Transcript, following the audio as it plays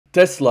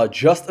Tesla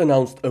just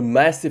announced a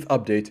massive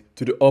update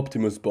to the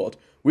Optimus bot,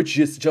 which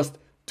is just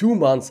 2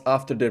 months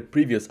after their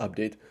previous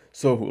update.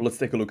 So let's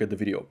take a look at the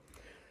video.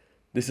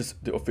 This is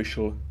the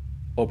official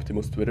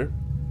Optimus Twitter.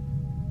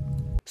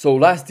 So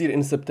last year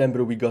in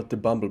September we got the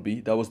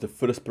Bumblebee. That was the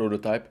first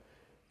prototype.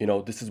 You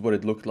know, this is what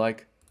it looked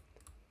like.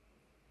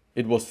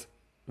 It was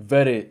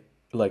very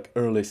like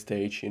early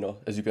stage, you know.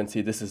 As you can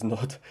see, this is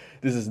not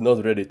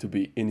ready to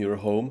be in your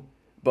home,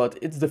 but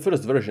it's the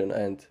first version,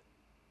 and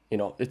you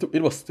know,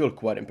 it was still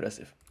quite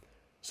impressive.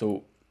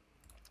 So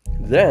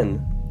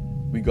then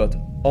we got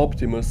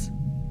Optimus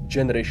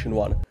Generation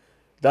 1.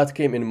 That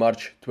came in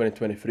March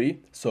 2023,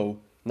 so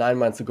 9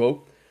 months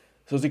ago.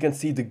 So as you can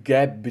see, the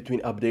gap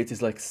between updates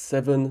is like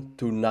 7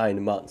 to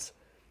 9 months.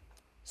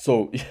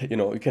 So, you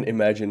know, you can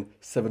imagine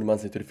 7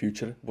 months into the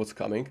future what's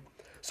coming.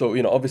 So,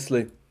 you know,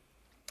 obviously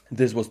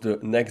this was the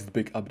next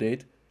big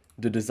update.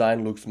 The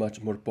design looks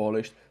much more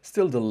polished.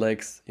 Still the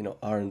legs, you know,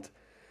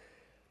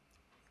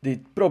 they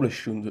probably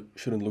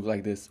shouldn't look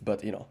like this,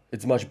 but you know,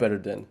 it's much better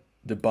than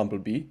the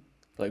Bumblebee,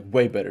 like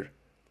way better.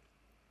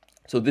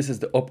 So this is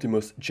the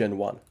Optimus Gen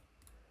 1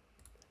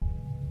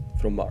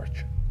 from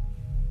March.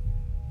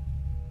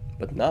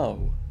 But now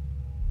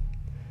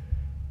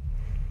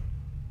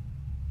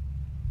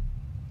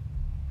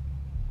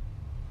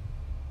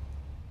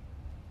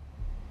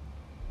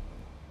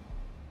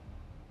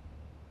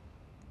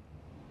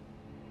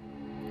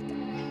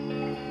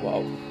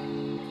wow.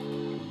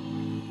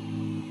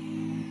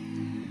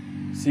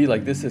 See,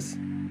 like this is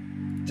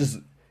just,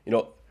 you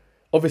know,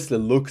 obviously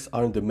looks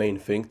aren't the main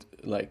thing,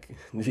 like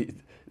the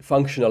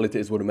functionality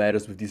is what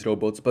matters with these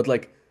robots, but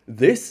like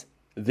this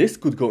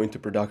could go into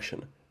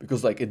production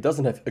because like it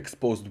doesn't have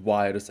exposed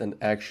wires and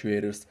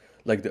actuators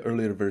like the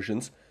earlier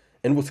versions.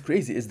 And what's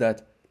crazy is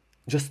that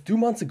just 2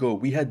 months ago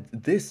we had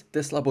this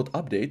Tesla bot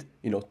update,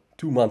 you know,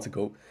 2 months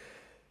ago,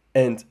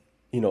 and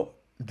you know,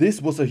 this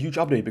was a huge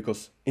update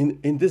because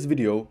in this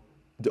video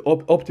the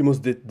Optimus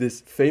did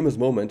this famous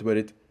moment where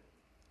it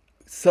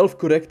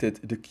self-corrected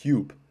the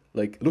cube.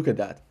 Like, look at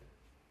that.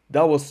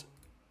 That was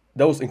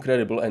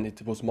incredible, and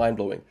it was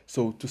mind-blowing.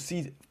 So to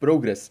see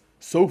progress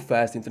so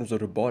fast in terms of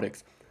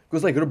robotics,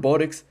 because like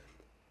robotics,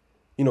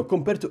 you know,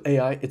 compared to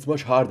AI, it's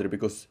much harder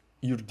because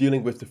you're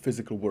dealing with the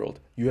physical world.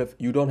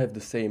 You don't have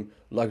the same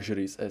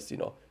luxuries as, you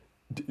know,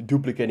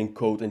 duplicating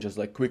code and just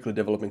like quickly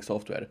developing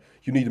software.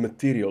 You need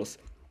materials.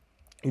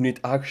 You need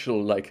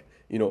actual, like,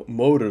 you know,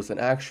 motors and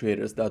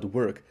actuators that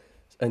work.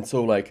 And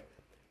so like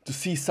to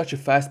see such a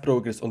fast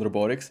progress on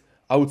robotics,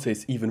 I would say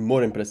it's even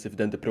more impressive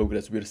than the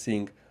progress we're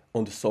seeing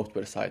on the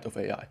software side of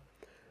AI.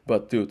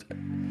 But dude,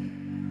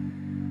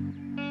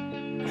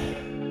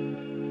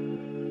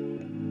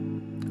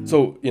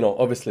 so, you know,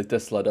 obviously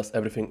Tesla does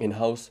everything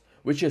in-house,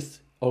 which is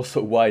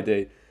also why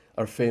they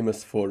are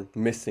famous for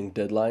missing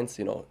deadlines.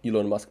 You know,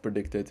 Elon Musk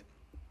predicted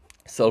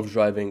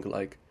self-driving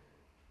like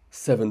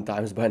 7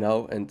 times by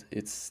now, and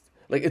it's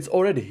like it's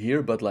already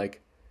here, but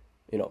like,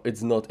 you know,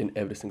 it's not in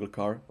every single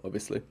car,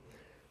 obviously.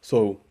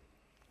 So,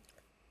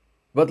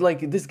 but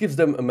like this gives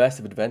them a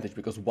massive advantage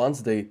because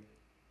once they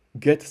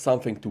get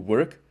something to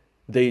work,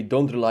 they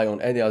don't rely on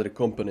any other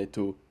company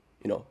to,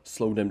 you know,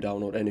 slow them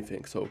down or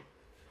anything. So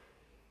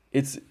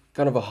it's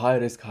kind of a high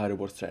risk, high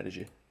reward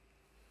strategy.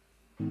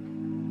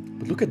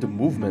 But look at the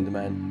movement,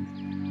 man.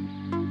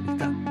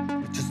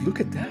 Just look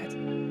at that.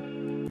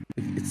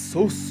 It's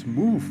so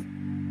smooth.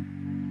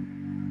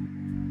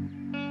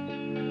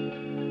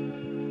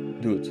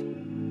 Dude,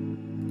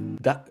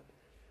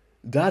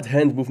 that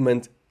hand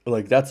movement,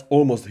 like that's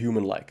almost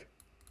human-like.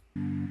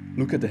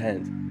 Look at the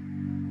hand.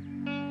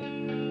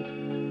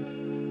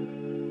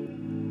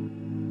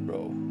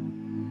 Bro.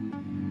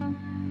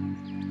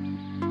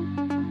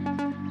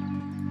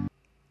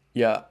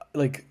 Yeah,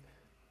 like,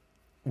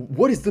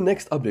 what is the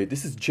next update?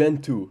 This is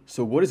Gen 2,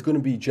 so what is going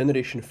to be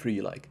Generation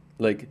 3 like?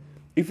 Like,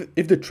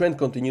 if the trend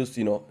continues,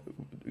 you know,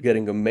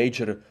 getting a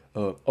major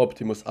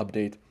Optimus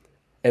update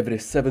every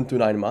 7 to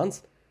 9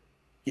 months,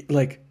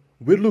 like,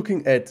 we're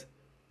looking at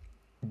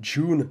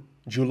June,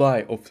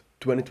 July of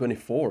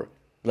 2024.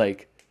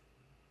 Like,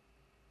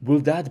 will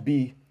that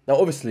be... Now,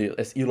 obviously,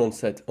 as Elon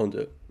said on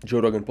the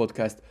Joe Rogan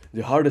podcast,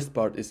 the hardest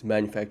part is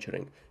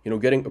manufacturing. You know,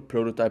 getting a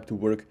prototype to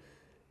work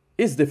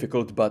is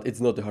difficult, but it's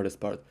not the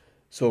hardest part.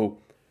 So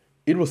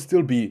it will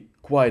still be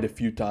quite a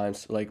few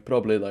times, like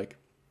probably like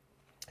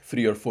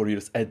 3 or 4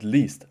 years at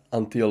least,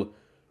 until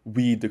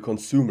we, the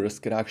consumers,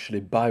 can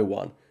actually buy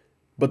one.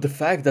 But the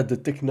fact that the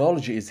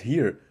technology is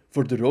here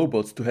for the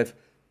robots to have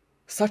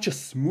such a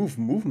smooth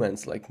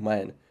movements, like,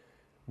 man,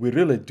 we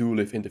really do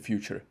live in the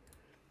future.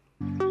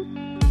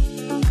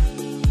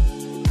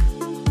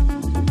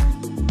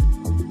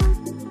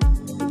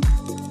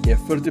 Yeah,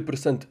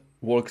 30%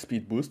 walk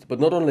speed boost, but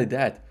not only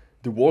that,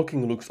 the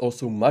walking looks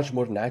also much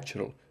more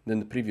natural than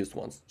the previous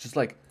ones. Just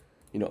like,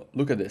 you know,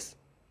 look at this.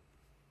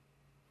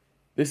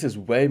 This is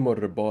way more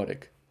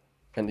robotic,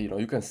 and you know,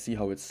 you can see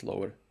how it's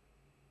slower.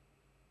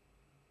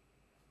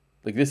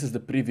 Like, this is the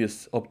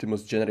previous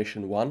Optimus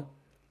Generation 1.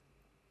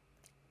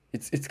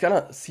 It's kind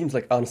of seems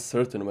like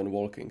uncertain when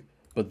walking,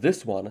 but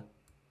this one,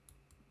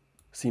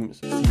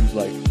 seems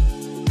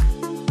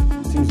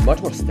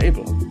much more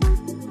stable.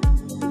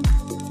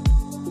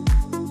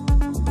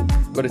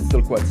 But it's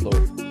still quite slow.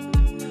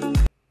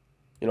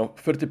 You know,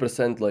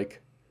 30%,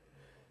 like,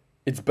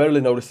 it's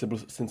barely noticeable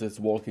since it's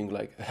walking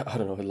like, I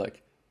don't know,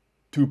 like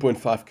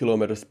 2.5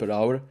 kilometers per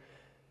hour.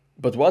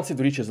 But once it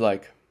reaches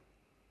like,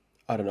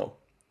 I don't know,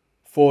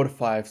 4,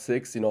 5,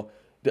 6, you know,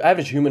 the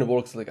average human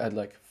walks like at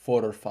like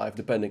 4 or 5,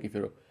 depending if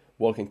you're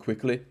walking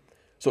quickly.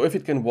 So if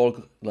it can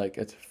walk like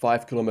at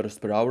 5 kilometers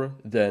per hour,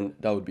 then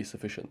that would be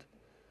sufficient.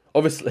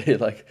 Obviously,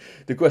 like,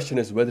 the question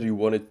is whether you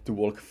want it to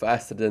walk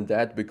faster than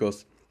that,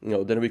 because, you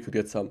know, then we could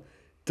get some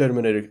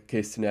Terminator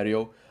case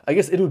scenario. I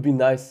guess it would be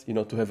nice, you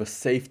know, to have a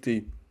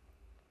safety.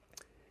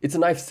 It's a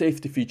nice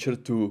safety feature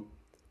to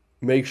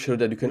make sure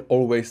that you can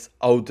always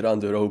outrun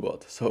the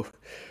robot. So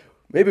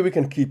maybe we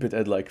can keep it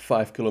at like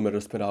 5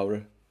 kilometers per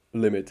hour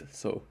limit.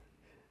 So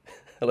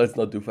let's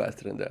not do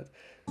faster than that.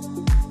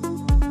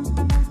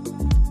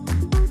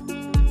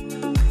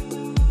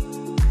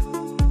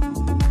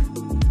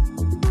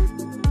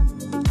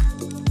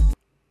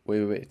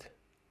 Wait.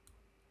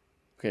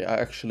 Okay, I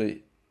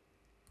actually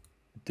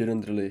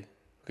didn't really...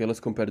 Okay, let's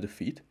compare the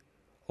feet.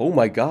 Oh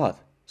my god.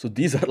 So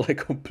these are like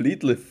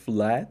completely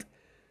flat.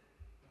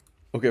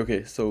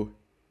 Okay, so...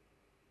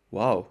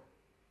 Wow.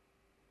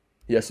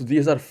 Yeah, so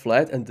these are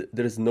flat and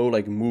there is no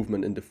like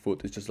movement in the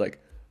foot. It's just like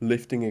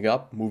lifting it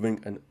up,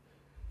 moving and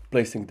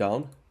placing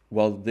down.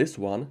 While this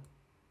one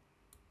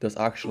does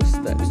actual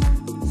steps.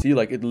 See,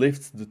 like it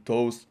lifts the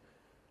toes.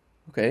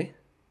 Okay.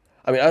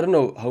 I mean, I don't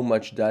know how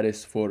much that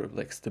is for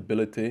like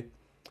stability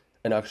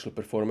and actual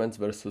performance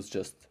versus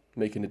just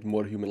making it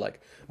more human-like.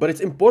 But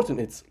it's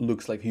important it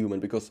looks like human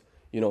because,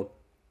 you know,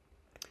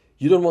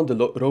 you don't want the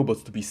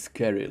robots to be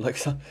scary. Like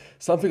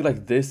something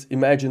like this,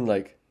 imagine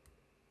like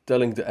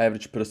telling the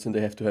average person they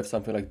have to have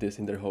something like this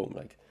in their home.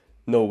 Like,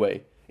 no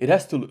way. It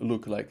has to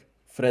look like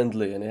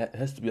friendly and it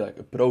has to be like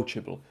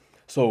approachable.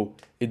 So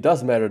it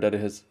does matter that it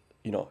has,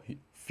 you know,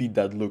 feet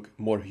that look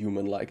more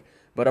human-like.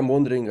 But I'm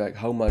wondering like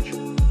how much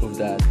of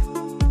that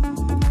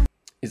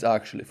is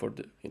actually for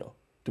the, you know,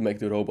 to make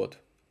the robot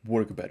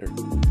work better.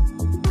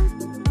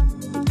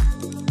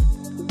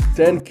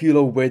 10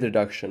 kilo weight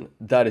reduction,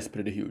 that is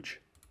pretty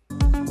huge.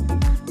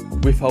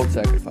 Without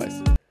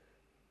sacrifice.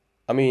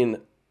 I mean,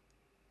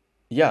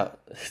 yeah,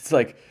 it's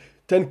like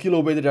 10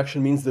 kilo weight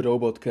reduction means the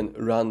robot can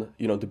run,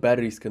 you know, the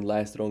batteries can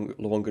last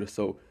longer,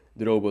 so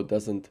the robot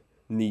doesn't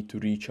need to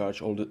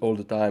recharge all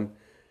the time.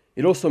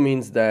 It also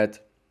means that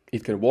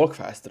it can walk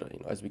faster, you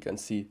know, as we can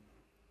see.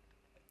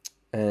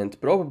 And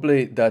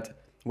probably that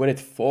when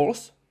it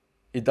falls,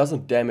 it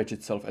doesn't damage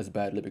itself as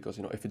badly because,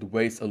 you know, if it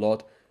weighs a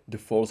lot, the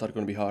falls are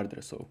going to be harder.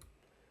 So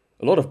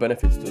a lot of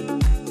benefits to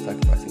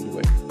sacrificing the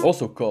weight.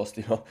 Also cost,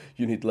 you know,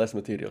 you need less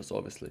materials,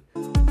 obviously.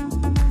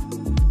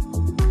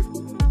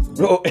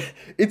 Bro,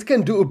 it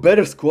can do a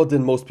better squat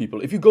than most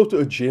people. If you go to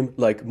a gym,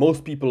 like,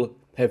 most people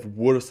have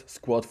worse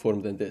squat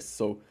form than this.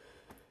 So,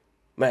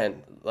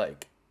 man,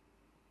 like,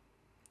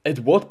 at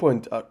what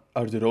point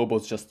are the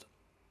robots just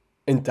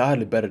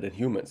entirely better than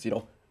humans, you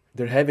know?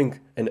 They're having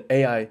an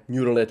AI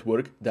neural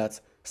network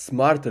that's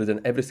smarter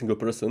than every single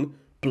person,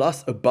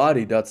 plus a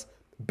body that's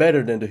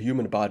better than the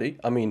human body.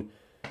 I mean,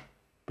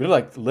 we're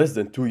like less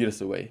than 2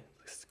 years away.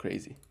 It's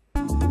crazy.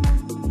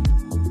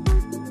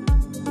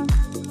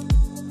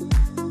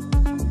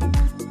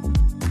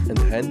 And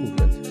the hand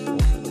movement is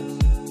also nice.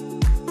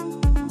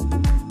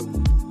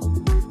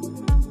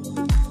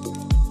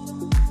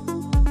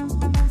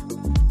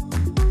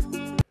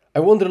 I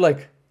wonder,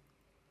 like,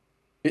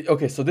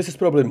 okay, so this is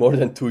probably more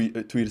than two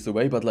years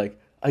away, but like,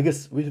 I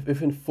guess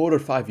within 4 or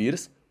 5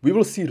 years, we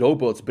will see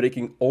robots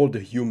breaking all the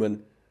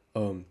human,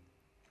 you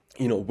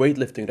know,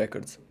 weightlifting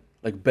records,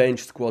 like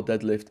bench, squat,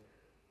 deadlift.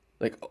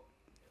 Like,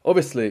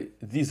 obviously,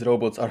 these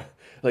robots are,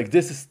 like,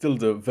 this is still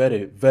the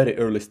very, very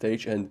early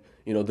stage, and,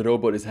 you know, the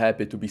robot is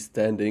happy to be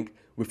standing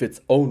with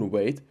its own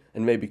weight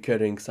and maybe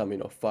carrying some, you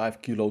know,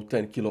 5 kilo,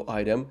 10 kilo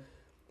item.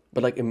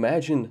 But like,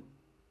 imagine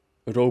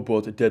a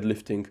robot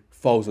deadlifting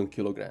 1,000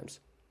 kilograms.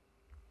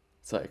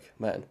 It's like,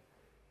 man,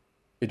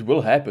 it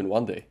will happen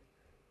one day.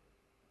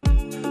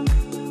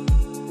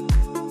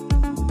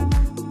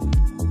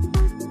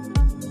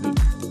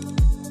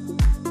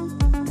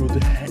 Bro, the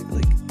head,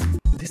 like,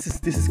 this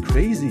is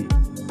crazy.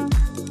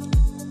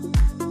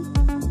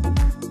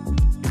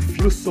 It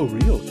feels so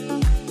real.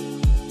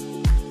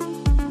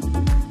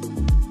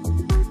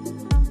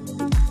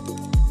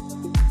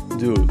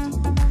 Dude,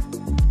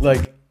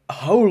 like,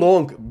 how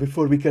long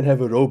before we can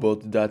have a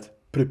robot that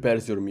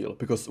prepares your meal?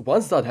 Because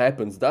once that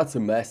happens, that's a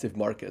massive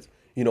market.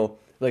 You know,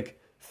 like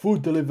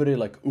food delivery,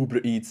 like Uber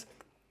Eats,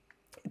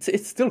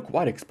 it's still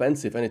quite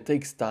expensive and it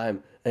takes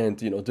time.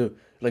 And, you know,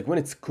 like when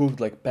it's cooked,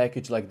 like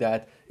packaged like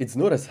that, it's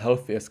not as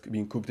healthy as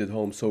being cooked at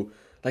home. So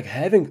like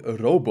having a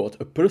robot,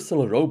 a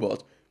personal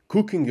robot,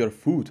 cooking your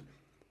food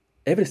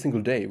every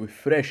single day with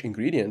fresh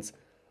ingredients,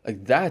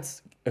 like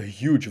that's a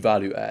huge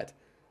value add.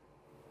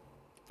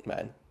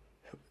 Man,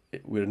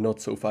 we're not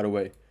so far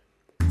away.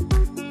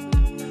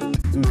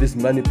 Dude, this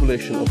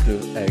manipulation of the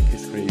egg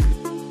is crazy.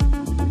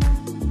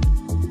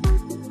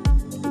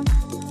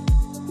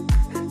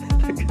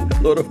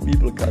 A lot of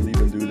people can't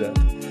even do that.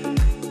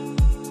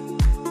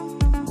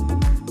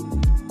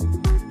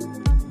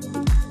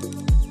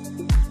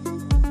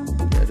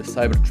 Yeah, the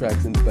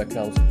Cybertrucks in the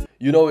background.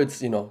 You know,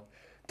 it's,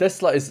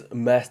 Tesla is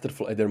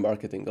masterful at their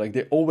marketing. Like,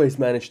 they always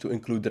manage to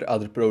include their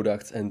other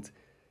products and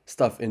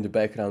stuff in the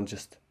background,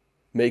 just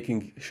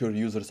making sure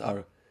users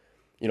are,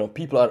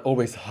 people are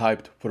always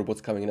hyped for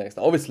what's coming next.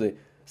 Obviously,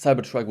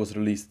 Cybertruck was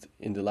released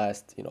in the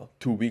last,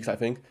 2 weeks, I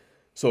think.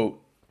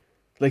 So,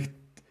 like,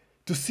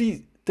 to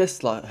see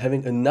Tesla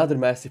having another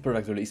massive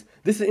product release,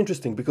 this is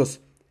interesting because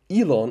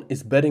Elon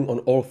is betting on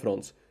all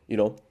fronts,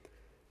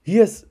 He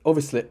has,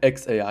 obviously,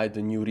 xAI,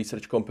 the new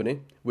research company,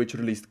 which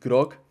released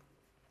Grok,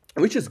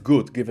 which is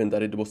good given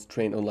that it was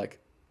trained on like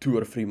 2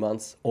 or 3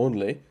 months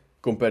only,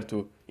 compared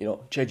to,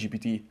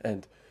 ChatGPT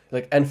and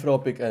like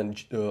Anthropic and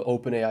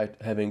OpenAI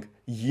having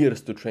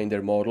years to train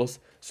their models.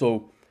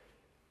 So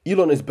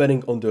Elon is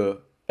betting on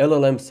the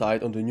LLM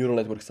side, on the neural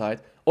network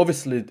side.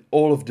 Obviously,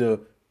 all of the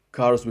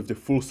cars with the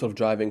full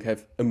self-driving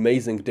have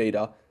amazing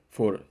data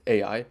for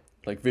AI,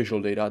 like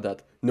visual data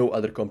that no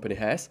other company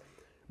has.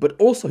 But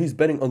also he's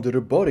betting on the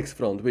robotics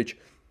front, which,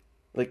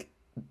 like,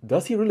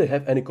 does he really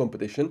have any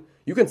competition?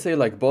 You can say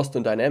like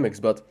Boston Dynamics,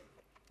 but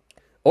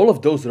all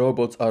of those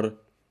robots are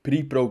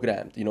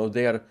pre-programmed.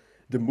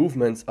 The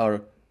movements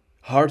are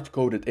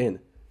hard-coded in.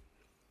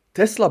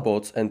 Tesla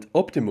bots and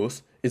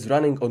Optimus is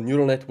running on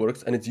neural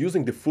networks, and it's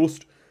using the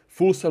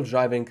full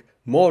self-driving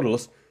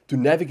models to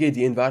navigate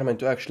the environment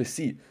to actually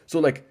see. So,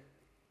 like,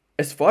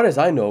 as far as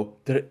I know,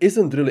 there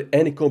isn't really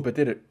any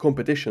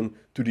competition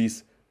to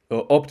these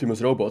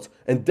Optimus robots,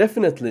 and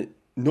definitely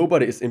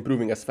nobody is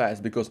improving as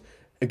fast because,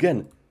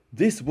 again,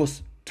 this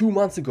was 2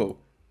 months ago.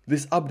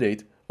 This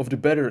update of the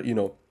better,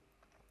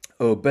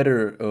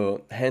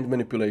 hand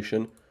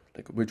manipulation,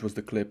 like, which was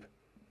the clip,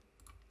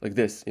 like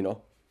this,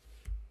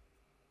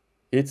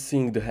 It's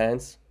seeing the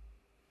hands.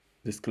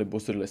 This clip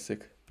was really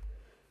sick.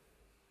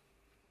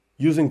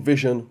 Using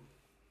vision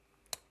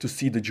to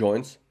see the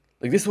joints.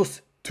 Like, this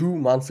was 2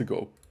 months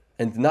ago.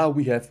 And now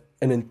we have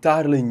an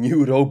entirely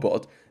new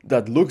robot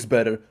that looks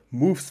better,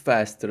 moves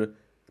faster,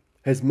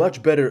 has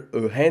much better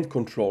hand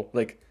control.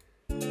 Like,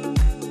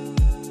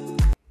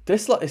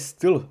 Tesla is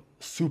still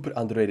super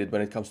underrated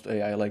when it comes to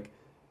AI. Like,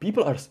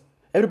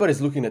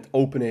 everybody's looking at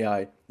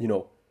OpenAI,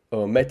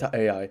 Meta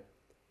AI,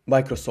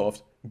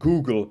 Microsoft,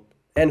 Google,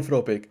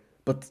 Anthropic,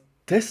 but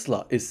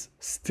Tesla is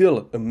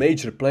still a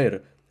major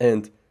player,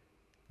 and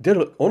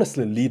they're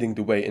honestly leading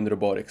the way in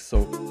robotics.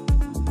 So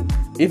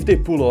if they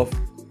pull off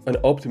an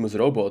Optimus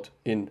robot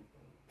in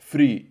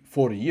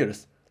 3-4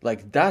 years,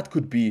 like, that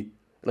could be,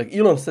 like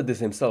Elon said this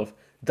himself,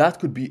 that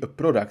could be a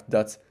product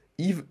that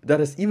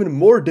has even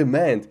more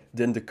demand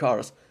than the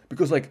cars.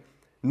 Because, like,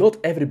 not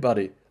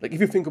everybody, like, if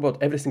you think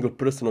about every single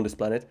person on this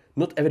planet,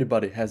 not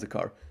everybody has a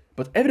car,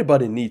 but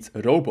everybody needs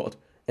a robot,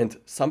 and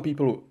some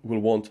people will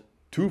want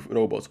 2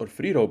 robots or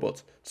 3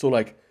 robots. So,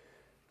 like,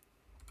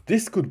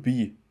 this could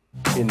be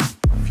in a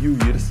few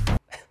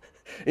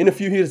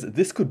years,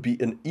 this could be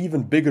an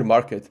even bigger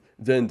market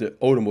than the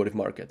automotive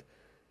market.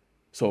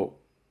 So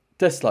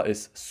Tesla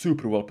is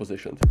super well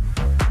positioned.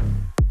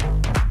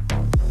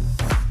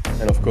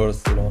 And of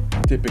course,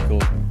 typical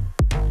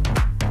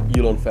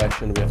Elon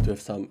fashion, we have to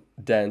have some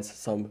dance,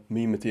 some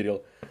meme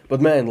material.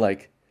 But man,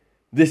 like,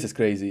 this is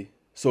crazy.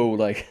 So,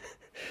 like,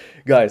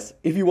 guys,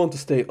 if you want to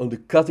stay on the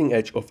cutting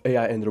edge of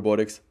AI and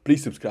robotics,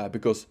 please subscribe,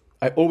 because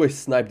I always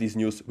snipe these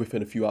news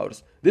within a few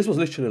hours. This was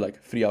literally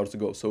like 3 hours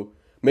ago, so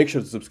make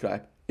sure to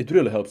subscribe. It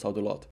really helps out a lot.